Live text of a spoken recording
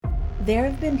There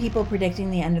have been people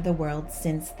predicting the end of the world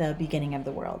since the beginning of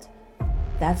the world.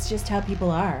 That's just how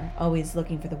people are, always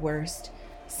looking for the worst,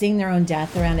 seeing their own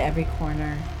death around every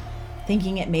corner,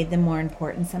 thinking it made them more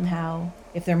important somehow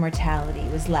if their mortality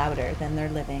was louder than their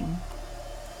living.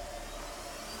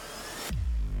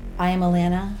 I am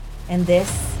Alana, and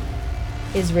this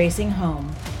is Racing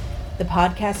Home, the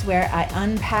podcast where I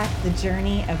unpack the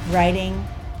journey of writing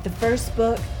the first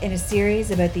book in a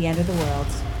series about the end of the world.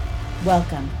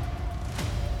 Welcome.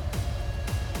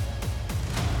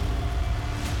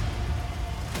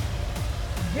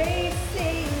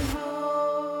 Racing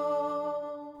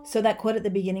home. So that quote at the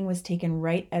beginning was taken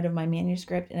right out of my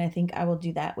manuscript, and I think I will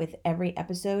do that with every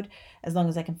episode as long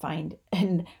as I can find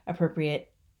an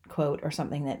appropriate quote or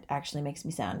something that actually makes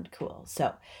me sound cool.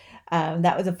 So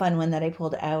that was a fun one that I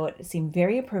pulled out. It seemed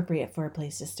very appropriate for a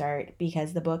place to start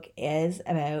because the book is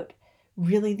about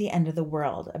really the end of the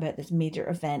world, about this major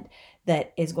event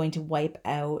that is going to wipe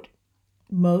out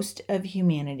most of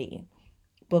humanity.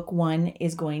 Book one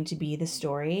is going to be the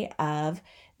story of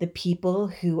the people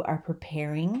who are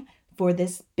preparing for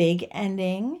this big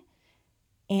ending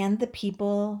and the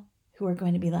people who are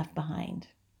going to be left behind.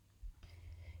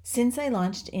 Since I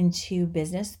launched into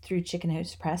business through Chicken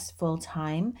House Press full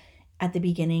time at the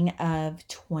beginning of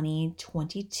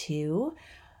 2022,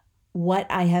 what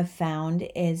I have found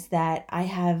is that I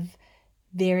have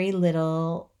very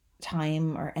little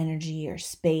time or energy or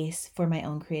space for my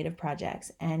own creative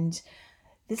projects. And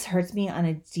this hurts me on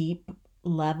a deep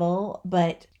level,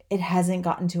 but it hasn't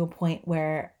gotten to a point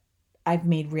where I've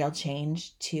made real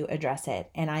change to address it.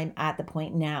 And I'm at the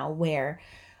point now where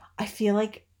I feel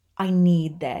like I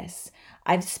need this.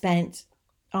 I've spent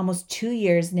almost 2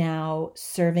 years now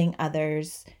serving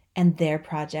others and their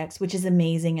projects, which is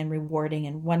amazing and rewarding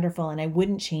and wonderful, and I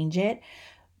wouldn't change it.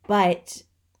 But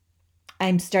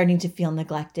I'm starting to feel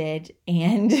neglected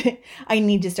and I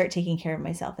need to start taking care of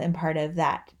myself. And part of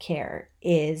that care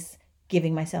is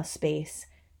giving myself space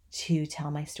to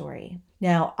tell my story.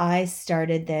 Now, I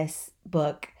started this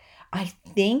book, I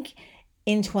think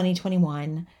in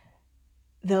 2021,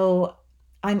 though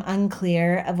I'm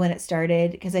unclear of when it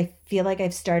started because I feel like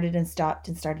I've started and stopped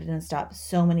and started and stopped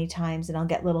so many times, and I'll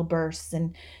get little bursts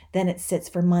and then it sits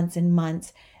for months and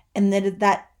months. And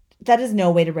that is no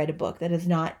way to write a book. That is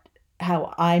not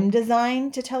how I'm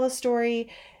designed to tell a story.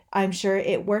 I'm sure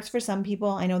it works for some people.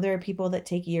 I know there are people that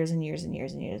take years and years and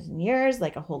years and years and years,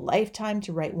 like a whole lifetime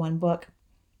to write one book.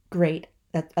 Great.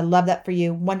 I love that for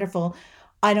you. Wonderful.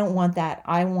 I don't want that.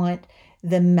 I want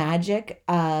the magic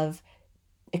of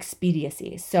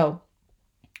expediency. So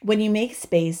when you make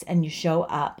space and you show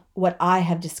up, what I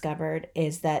have discovered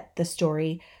is that the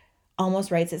story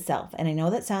almost writes itself. And I know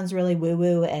that sounds really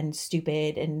woo-woo and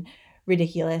stupid and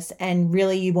ridiculous, and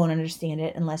really you won't understand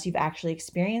it unless you've actually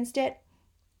experienced it.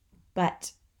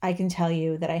 But I can tell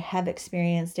you that I have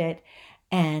experienced it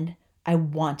and I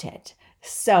want it.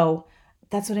 So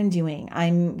that's what I'm doing.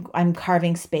 I'm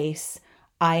carving space.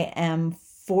 I am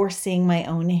forcing my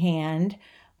own hand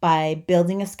by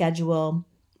building a schedule,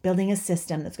 building a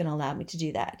system that's going to allow me to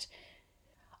do that.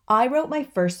 I wrote my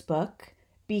first book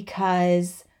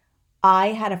because I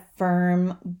had a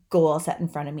firm goal set in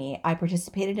front of me. I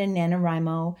participated in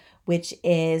NaNoWriMo, which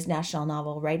is National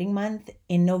Novel Writing Month,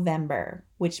 in November,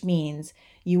 which means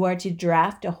you are to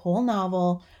draft a whole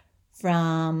novel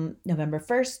from November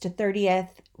 1st to 30th,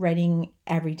 writing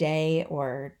every day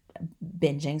or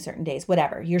binging certain days,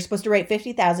 whatever. You're supposed to write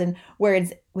 50,000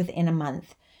 words within a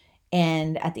month.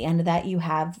 And at the end of that, you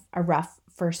have a rough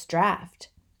first draft.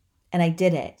 And I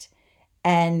did it.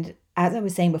 And as I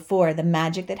was saying before, the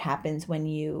magic that happens when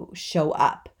you show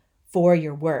up for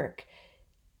your work,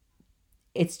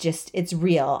 it's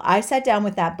real. I sat down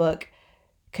with that book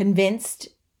convinced,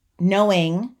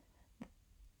 knowing,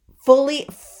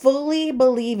 fully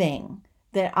believing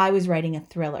that I was writing a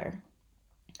thriller.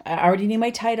 I already knew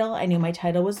my title. I knew my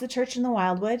title was The Church in the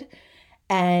Wildwood,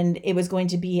 and it was going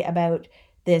to be about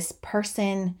this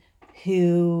person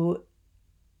who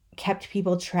kept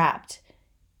people trapped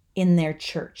in their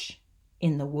church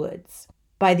in the woods.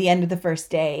 By the end of the first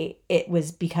day, it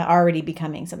was already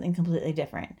becoming something completely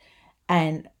different.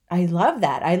 And I love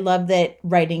that. I love that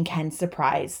writing can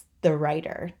surprise the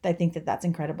writer. I think that that's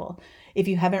incredible. If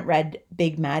you haven't read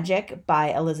Big Magic by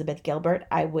Elizabeth Gilbert,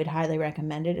 I would highly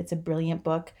recommend it. It's a brilliant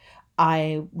book.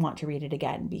 I want to read it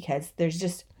again because there's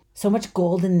just so much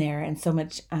gold in there and so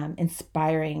much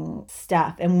inspiring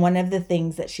stuff. And one of the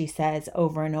things that she says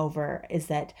over and over is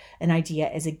that an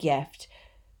idea is a gift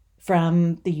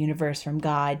from the universe, from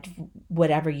God,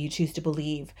 whatever you choose to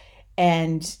believe.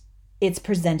 And it's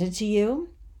presented to you.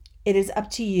 It is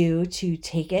up to you to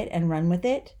take it and run with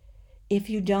it. if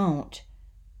you don't,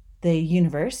 the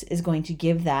universe is going to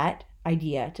give that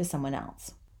idea to someone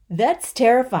else. That's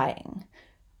terrifying.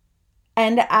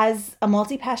 And as a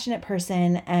multi-passionate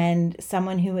person and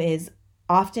someone who is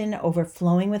often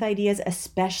overflowing with ideas,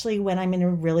 especially when I'm in a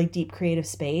really deep creative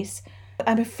space,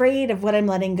 I'm afraid of what I'm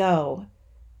letting go.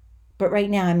 But right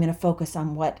now I'm going to focus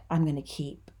on what I'm going to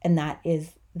keep. And that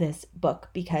is this book,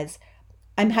 because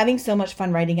I'm having so much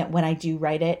fun writing it when I do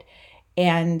write it.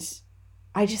 And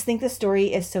I just think the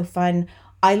story is so fun.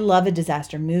 I love a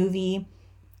disaster movie.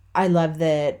 I love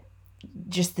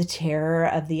just the terror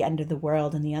of the end of the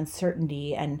world and the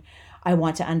uncertainty. And I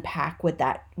want to unpack what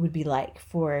that would be like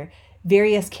for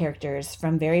various characters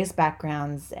from various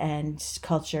backgrounds and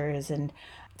cultures. And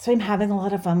so I'm having a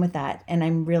lot of fun with that. And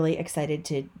I'm really excited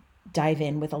to dive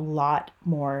in with a lot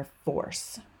more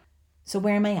force. So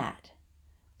where am I at?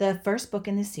 The first book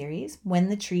in the series, When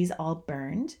the Trees All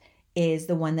Burned, is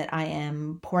the one that I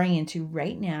am pouring into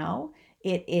right now.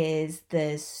 It is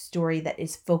the story that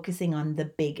is focusing on the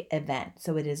big event.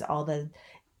 So it is all the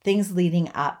things leading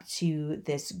up to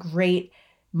this great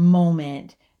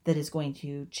moment that is going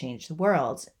to change the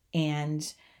world.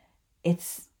 And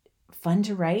it's fun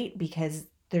to write because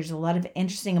there's a lot of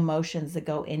interesting emotions that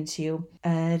go into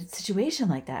a situation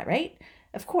like that, right?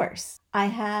 Of course. I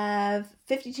have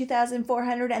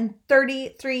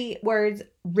 52,433 words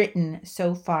written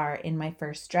so far in my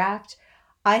first draft.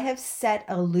 I have set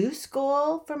a loose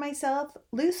goal for myself,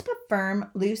 loose but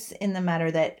firm, loose in the matter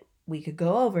that we could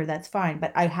go over, that's fine,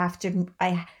 but I'm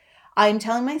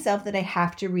telling myself that I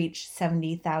have to reach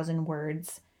 70,000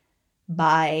 words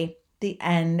by the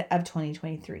end of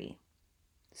 2023.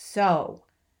 So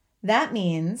that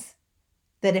means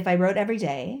that if I wrote every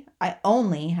day, I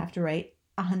only have to write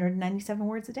 197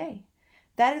 words a day.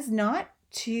 That is not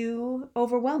too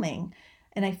overwhelming.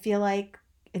 And I feel like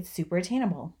it's super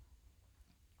attainable,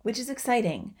 which is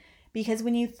exciting because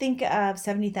when you think of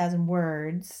 70,000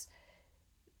 words,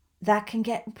 that can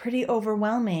get pretty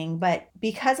overwhelming. But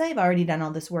because I've already done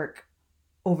all this work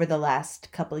over the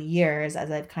last couple of years,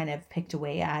 as I've kind of picked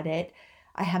away at it,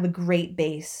 I have a great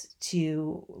base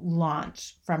to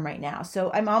launch from right now.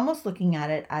 So I'm almost looking at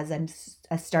it as I'm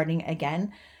starting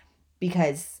again,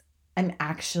 because I'm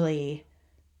actually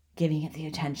giving it the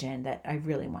attention that I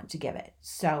really want to give it.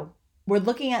 So we're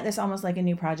looking at this almost like a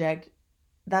new project.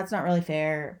 That's not really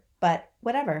fair, but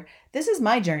whatever. This is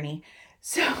my journey.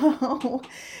 So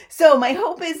my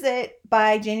hope is that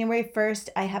by January 1st,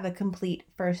 I have a complete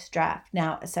first draft.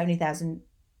 Now, a 70,000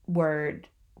 word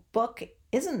book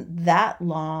isn't that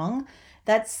long.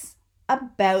 That's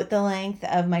about the length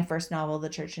of my first novel, The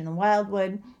Church in the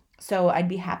Wildwood. So I'd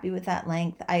be happy with that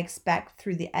length. I expect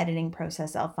through the editing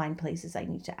process, I'll find places I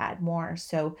need to add more.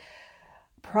 So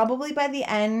probably by the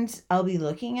end, I'll be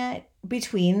looking at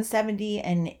between 70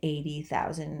 and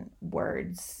 80,000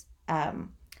 words.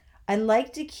 I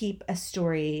like to keep a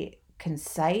story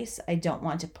concise. I don't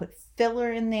want to put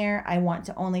filler in there. I want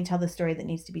to only tell the story that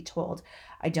needs to be told.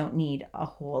 I don't need a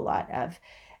whole lot of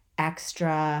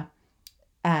extra,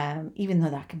 even though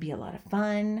that can be a lot of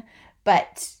fun.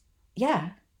 But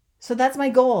yeah, so that's my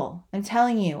goal. I'm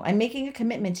telling you, I'm making a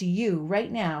commitment to you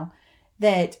right now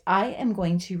that I am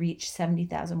going to reach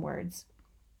 70,000 words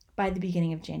by the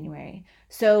beginning of January.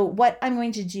 So what I'm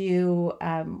going to do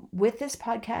with this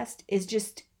podcast is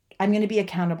just, I'm going to be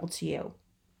accountable to you.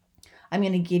 I'm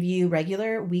going to give you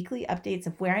regular weekly updates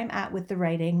of where I'm at with the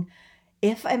writing.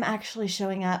 If I'm actually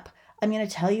showing up, I'm going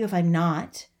to tell you if I'm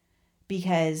not,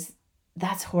 because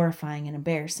that's horrifying and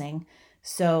embarrassing.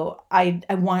 So I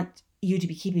want you to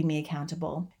be keeping me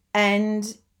accountable.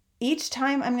 And each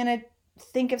time I'm going to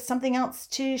think of something else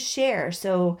to share.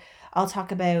 So I'll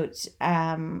talk about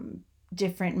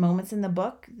different moments in the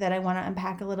book that I want to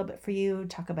unpack a little bit for you,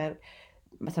 talk about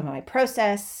some of my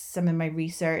process, some of my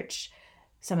research,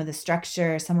 some of the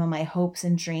structure, some of my hopes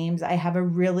and dreams. I have a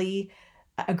really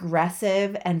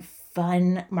aggressive and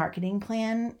fun marketing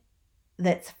plan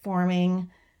that's forming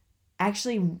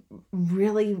actually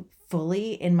really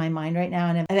fully in my mind right now.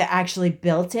 And I've actually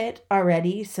built it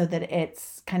already so that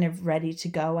it's kind of ready to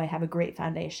go. I have a great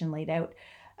foundation laid out.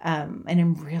 And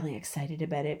I'm really excited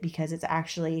about it because it's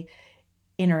actually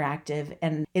interactive,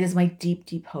 and it is my deep,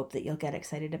 deep hope that you'll get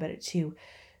excited about it too.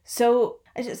 So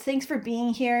thanks for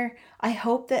being here. I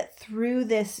hope that through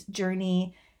this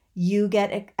journey, you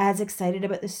get as excited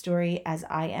about the story as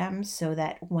I am, so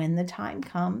that when the time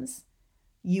comes,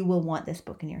 you will want this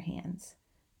book in your hands.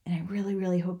 And I really,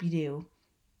 really hope you do,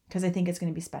 because I think it's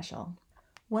going to be special.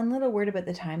 One little word about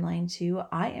the timeline too.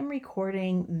 I am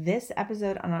recording this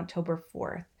episode on October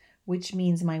 4th, which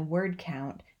means my word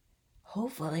count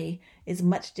hopefully is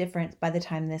much different by the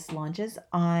time this launches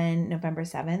on November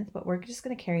 7th, but we're just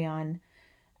going to carry on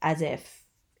as if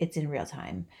it's in real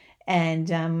time.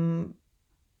 And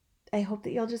I hope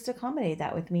that you'll just accommodate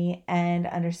that with me and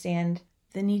understand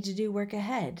the need to do work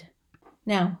ahead.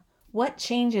 Now, what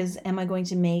changes am I going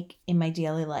to make in my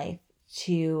daily life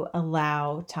to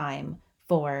allow time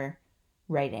for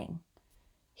writing?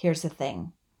 Here's the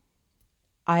thing.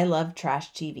 I love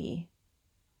trash TV.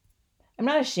 I'm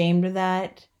not ashamed of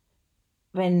that.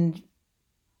 And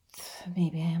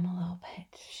maybe I am a little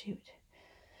bit. Shoot.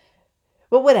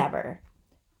 But whatever.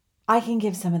 I can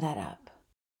give some of that up.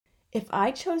 If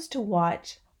I chose to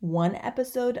watch one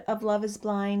episode of Love is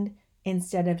Blind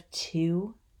instead of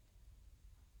two,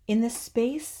 in the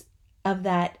space of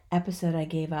that episode I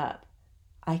gave up,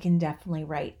 I can definitely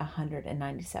write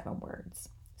 197 words.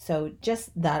 So just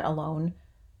that alone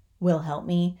will help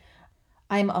me.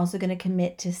 I'm also going to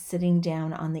commit to sitting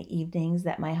down on the evenings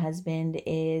that my husband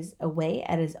is away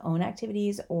at his own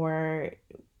activities, or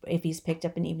if he's picked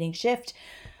up an evening shift,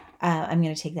 I'm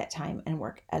going to take that time and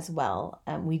work as well.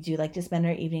 We do like to spend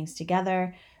our evenings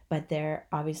together, but there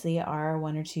obviously are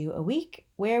one or two a week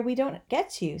where we don't get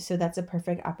to. So that's a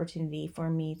perfect opportunity for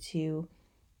me to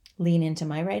lean into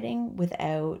my writing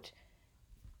without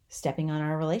stepping on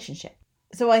our relationship.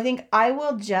 So I think I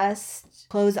will just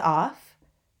close off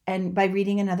and by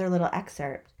reading another little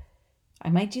excerpt. I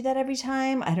might do that every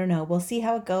time. I don't know. We'll see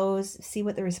how it goes, see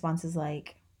what the response is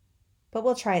like. But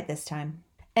we'll try it this time.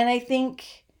 And I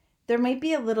think there might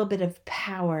be a little bit of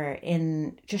power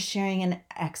in just sharing an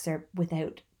excerpt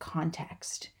without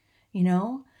context, you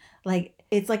know? Like,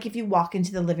 it's like if you walk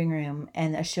into the living room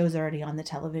and a show's already on the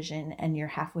television and you're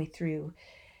halfway through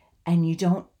and you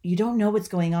don't know what's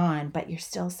going on, but you're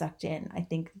still sucked in. I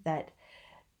think that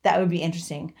would be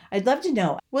interesting. I'd love to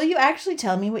know. Will you actually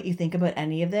tell me what you think about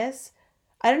any of this?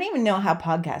 I don't even know how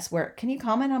podcasts work. Can you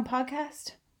comment on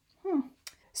podcast?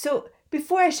 So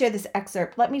before I share this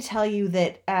excerpt, let me tell you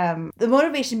that the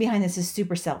motivation behind this is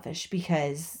super selfish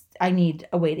because I need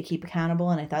a way to keep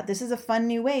accountable. And I thought this is a fun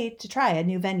new way to try a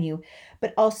new venue.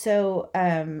 But also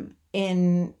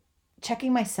in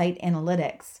checking my site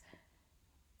analytics,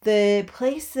 the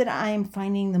place that I'm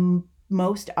finding the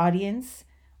most audience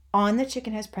on the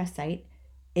Chicken House Press site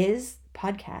is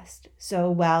podcast. So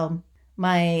while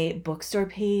my bookstore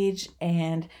page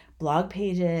and blog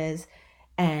pages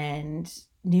and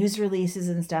news releases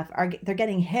and stuff they're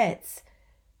getting hits,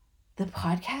 the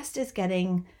podcast is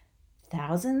getting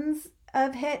thousands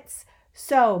of hits.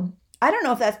 So I don't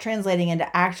know if that's translating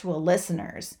into actual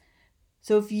listeners.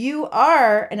 So if you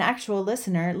are an actual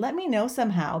listener, let me know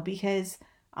somehow, because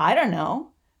I don't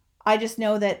know. I just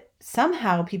know that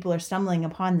somehow people are stumbling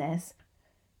upon this.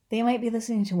 They might be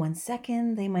listening to 1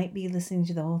 second. They might be listening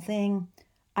to the whole thing.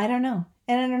 I don't know.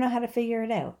 And I don't know how to figure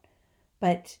it out.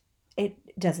 But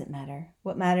it doesn't matter.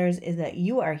 What matters is that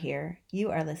you are here. You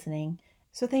are listening.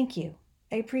 So thank you.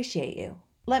 I appreciate you.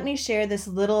 Let me share this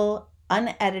little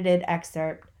unedited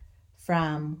excerpt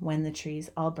from When the Trees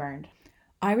All Burned.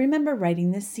 I remember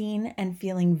writing this scene and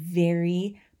feeling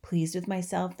very pleased with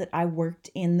myself that I worked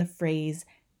in the phrase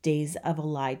days of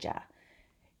Elijah.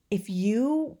 If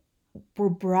you were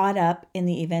brought up in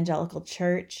the evangelical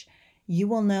church, you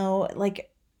will know,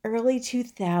 like early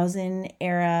 2000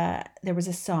 era, there was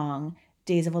a song,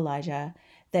 Days of Elijah,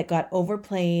 that got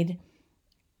overplayed.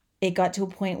 It got to a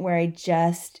point where I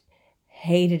just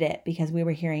hated it because we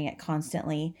were hearing it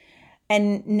constantly.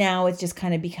 And now it's just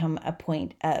kind of become a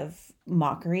point of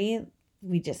mockery.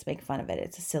 We just make fun of it.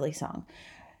 It's a silly song.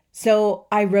 So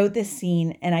I wrote this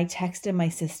scene and I texted my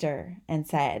sister and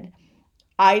said,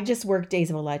 I just worked Days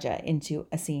of Elijah into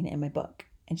a scene in my book.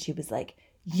 And she was like,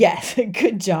 yes,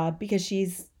 good job, because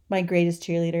she's my greatest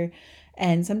cheerleader.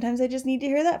 And sometimes I just need to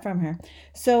hear that from her.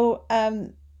 So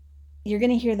you're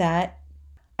going to hear that.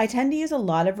 I tend to use a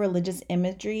lot of religious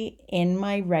imagery in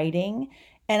my writing.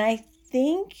 And I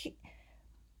think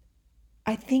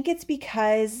it's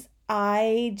because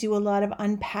I do a lot of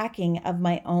unpacking of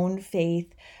my own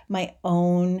faith, my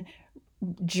own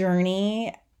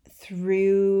journey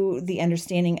through the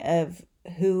understanding of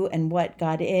who and what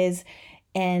God is.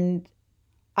 And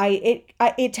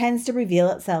it tends to reveal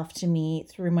itself to me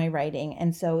through my writing.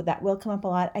 And so that will come up a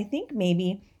lot. I think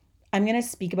maybe I'm going to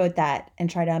speak about that and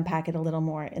try to unpack it a little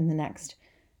more in the next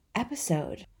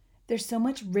episode. There's so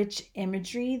much rich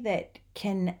imagery that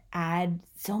can add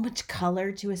so much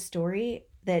color to a story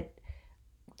that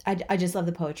I just love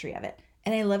the poetry of it.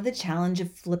 And I love the challenge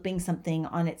of flipping something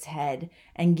on its head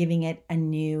and giving it a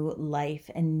new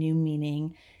life and new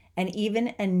meaning and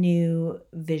even a new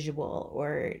visual,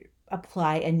 or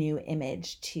apply a new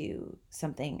image to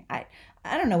something.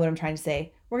 I don't know what I'm trying to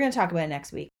say. We're going to talk about it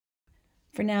next week.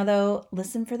 For now, though,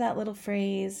 listen for that little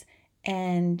phrase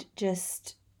and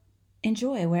just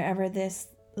enjoy wherever this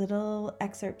little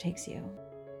excerpt takes you.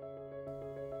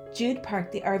 Jude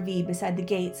parked the RV beside the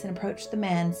gates and approached the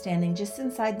man standing just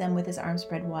inside them with his arms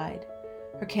spread wide.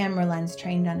 Her camera lens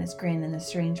trained on his grin and the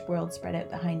strange world spread out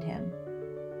behind him.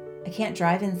 "I can't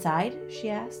drive inside?" she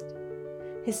asked.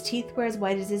 His teeth were as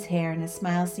white as his hair and his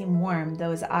smile seemed warm,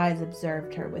 though his eyes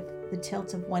observed her with the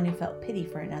tilt of one who felt pity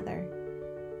for another.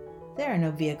 "There are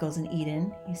no vehicles in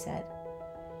Eden," he said.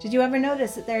 "Did you ever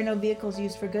notice that there are no vehicles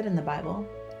used for good in the Bible?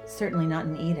 Certainly not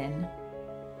in Eden."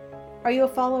 "Are you a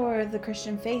follower of the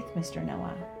Christian faith, Mr.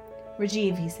 Noah?"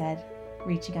 "Rajiv," he said,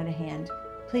 reaching out a hand.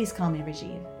 "Please call me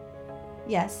Rajiv."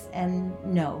 "Yes and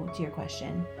no to your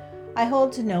question. I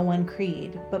hold to no one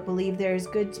creed, but believe there is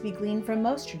good to be gleaned from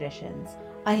most traditions.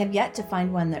 I have yet to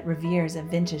find one that reveres a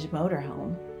vintage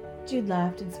motorhome." Jude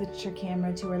laughed and switched her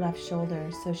camera to her left shoulder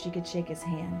so she could shake his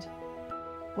hand.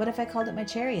 "What if I called it my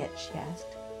chariot?" she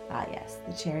asked. "Ah, yes,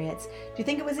 the chariots. Do you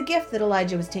think it was a gift that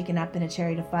Elijah was taken up in a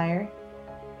chariot of fire?"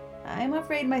 "I'm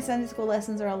afraid my Sunday school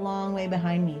lessons are a long way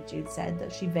behind me," Jude said, though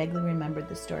she vaguely remembered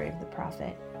the story of the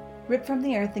prophet. Ripped from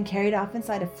the earth and carried off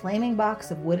inside a flaming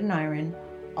box of wood and iron,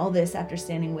 all this after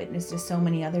standing witness to so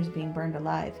many others being burned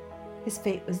alive. His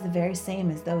fate was the very same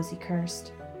as those he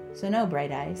cursed. So no,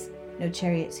 Bright Eyes, no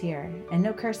chariots here, and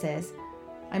no curses.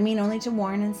 I mean only to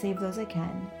warn and save those I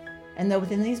can. And though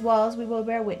within these walls we will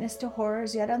bear witness to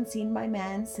horrors yet unseen by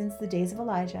man since the days of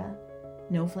Elijah,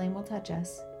 no flame will touch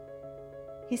us.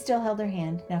 He still held her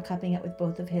hand, now cupping it with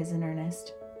both of his in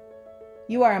earnest.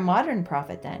 "You are a modern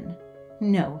prophet, then?"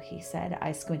 "No," he said,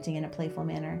 eyes squinting in a playful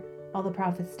manner. "All the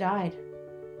prophets died."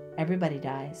 "Everybody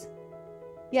dies."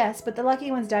 "Yes, but the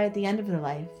lucky ones die at the end of their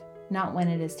life, not when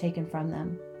it is taken from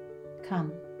them.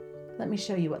 Come, let me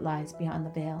show you what lies beyond the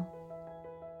veil."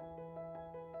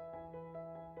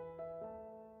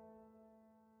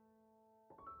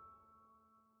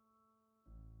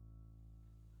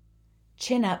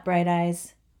 Chin up, Bright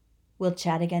Eyes. We'll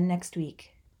chat again next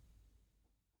week.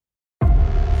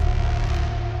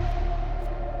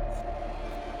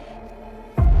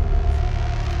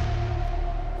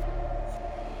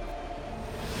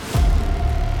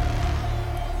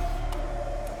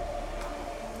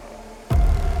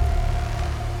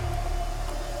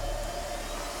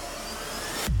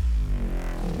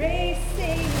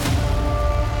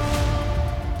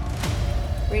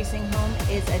 Racing Home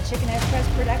is a Chicken Express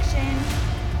production.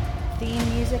 Theme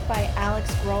music by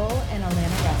Alex Grohl and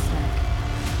Alana Rusnak.